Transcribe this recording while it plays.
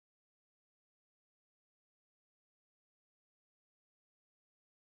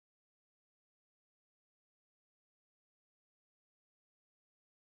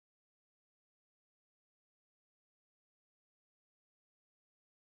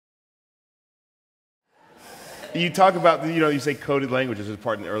You talk about, you say coded languages as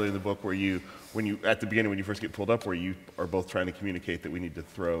part earlier in the book where at the beginning when you first get pulled up, where you are both trying to communicate that we need to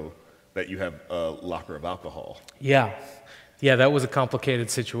that you have a locker of alcohol. Yeah. Yeah, that was a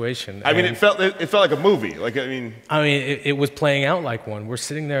complicated situation. I mean, it felt like a movie. It was playing out like one. We're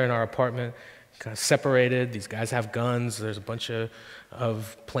sitting there in our apartment, kind of separated. These guys have guns. There's a bunch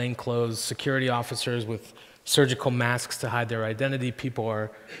of plainclothes security officers with surgical masks to hide their identity. People are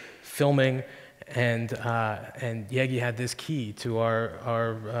filming, and Yegi had this key to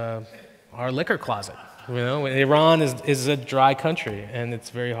our liquor closet. Iran is a dry country, and it's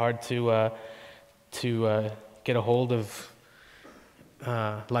very hard to get a hold of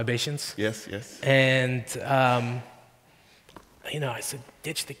libations. Yes, yes. And I said,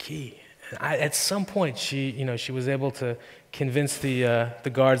 ditch the key. And at some point, she was able to convince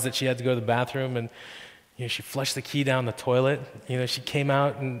the guards that she had to go to the bathroom, and she flushed the key down the toilet. She came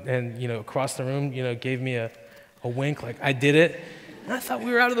out and across the room, gave me a wink, like I did it. And I thought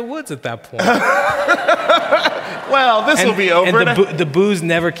we were out of the woods at that point. Well, this will be over. And the booze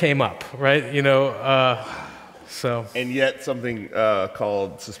never came up, right? And yet something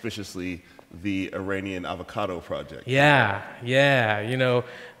called, suspiciously, the Iranian Avocado Project. Yeah.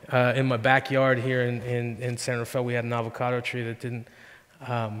 In my backyard here in San Rafael, we had an avocado tree that didn't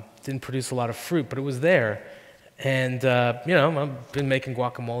produce a lot of fruit, but it was there. And, I've been making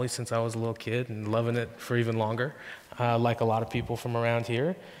guacamole since I was a little kid and loving it for even longer, like a lot of people from around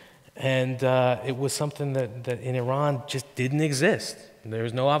here. And it was something that in Iran just didn't exist. There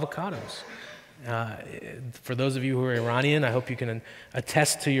was no avocados. For those of you who are Iranian, I hope you can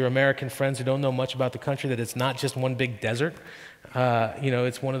attest to your American friends who don't know much about the country that it's not just one big desert.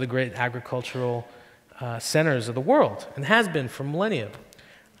 It's one of the great agricultural centers of the world and has been for millennia.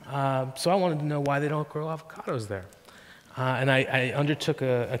 So I wanted to know why they don't grow avocados there. And I undertook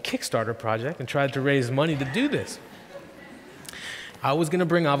a Kickstarter project and tried to raise money to do this. I was going to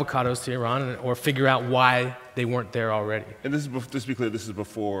bring avocados to Iran or figure out why they weren't there already. And this is, just to be clear, this is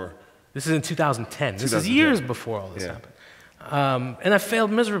before... This is in 2010. This is years before all this happened. And I failed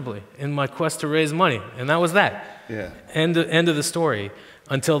miserably in my quest to raise money, and that was that. Yeah. End of the story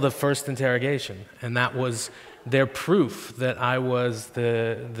until the first interrogation, and that was their proof that I was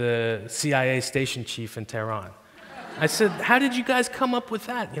the CIA station chief in Tehran. I said, how did you guys come up with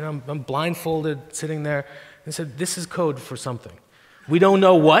that? I'm blindfolded, sitting there, and said, this is code for something. We don't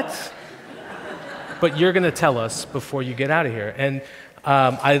know what, but you're going to tell us before you get out of here. And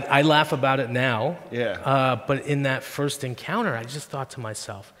I laugh about it now, but in that first encounter, I just thought to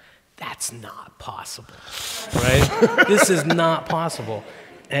myself, that's not possible, right? This is not possible.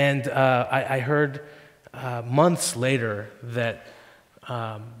 And I heard months later that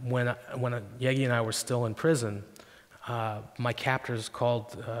when Yegi and I were still in prison, my captors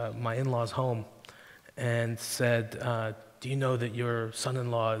called my in-laws home and said, do you know that your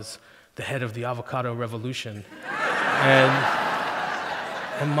son-in-law is the head of the avocado revolution? And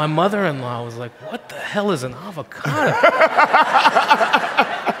my mother-in-law was like, what the hell is an avocado?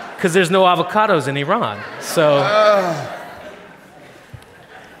 Because there's no avocados in Iran. So,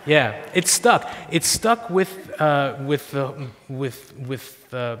 yeah, it stuck. It stuck with the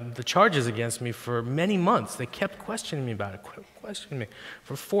charges against me for many months. They kept questioning me about it, questioning me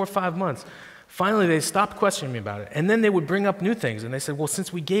for 4 or 5 months. Finally, they stopped questioning me about it. And then they would bring up new things. And they said, well,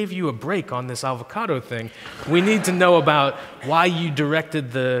 since we gave you a break on this avocado thing, we need to know about why you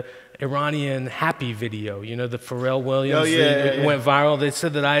directed the Iranian Happy video. The Pharrell Williams went viral. They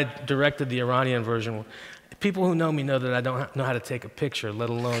said that I directed the Iranian version. People who know me know that I don't know how to take a picture, let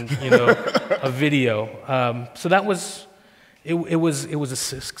alone, a video. So that was, it was a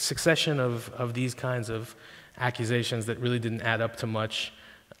succession of these kinds of accusations that really didn't add up to much.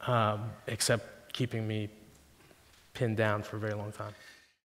 Except keeping me pinned down for a very long time.